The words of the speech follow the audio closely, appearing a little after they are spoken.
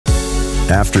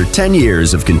After 10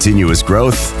 years of continuous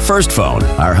growth, FirstPhone,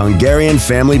 our Hungarian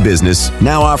family business,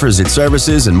 now offers its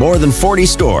services in more than 40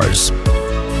 stores.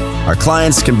 Our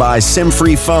clients can buy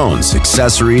SIM-free phones,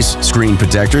 accessories, screen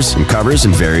protectors, and covers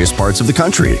in various parts of the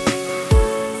country.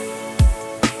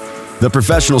 The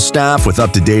professional staff with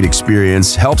up-to-date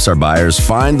experience helps our buyers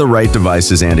find the right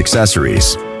devices and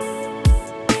accessories.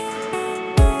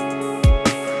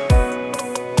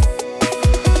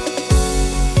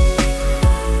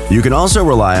 You can also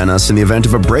rely on us in the event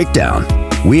of a breakdown.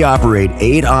 We operate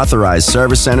 8 authorized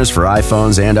service centers for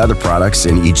iPhones and other products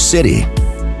in each city.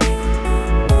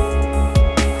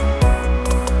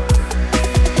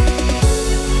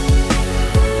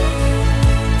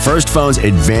 FirstPhone's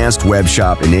advanced web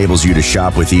shop enables you to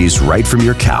shop with ease right from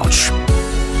your couch.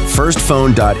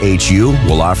 FirstPhone.hu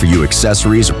will offer you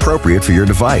accessories appropriate for your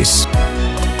device.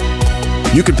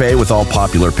 You can pay with all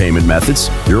popular payment methods.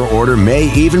 Your order may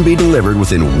even be delivered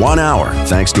within 1 hour,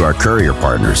 thanks to our courier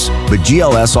partners. But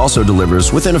GLS also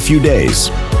delivers within a few days.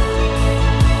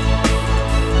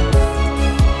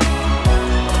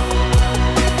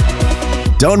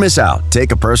 Don't miss out.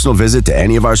 Take a personal visit to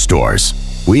any of our stores.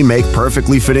 We make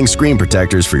perfectly fitting screen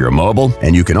protectors for your mobile,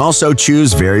 and you can also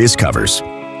choose various covers.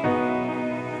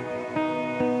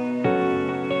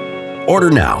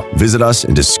 Order now. Visit us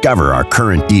and discover our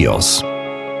current deals.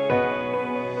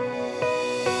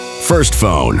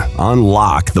 FirstPhone.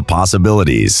 Unlock the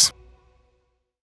possibilities.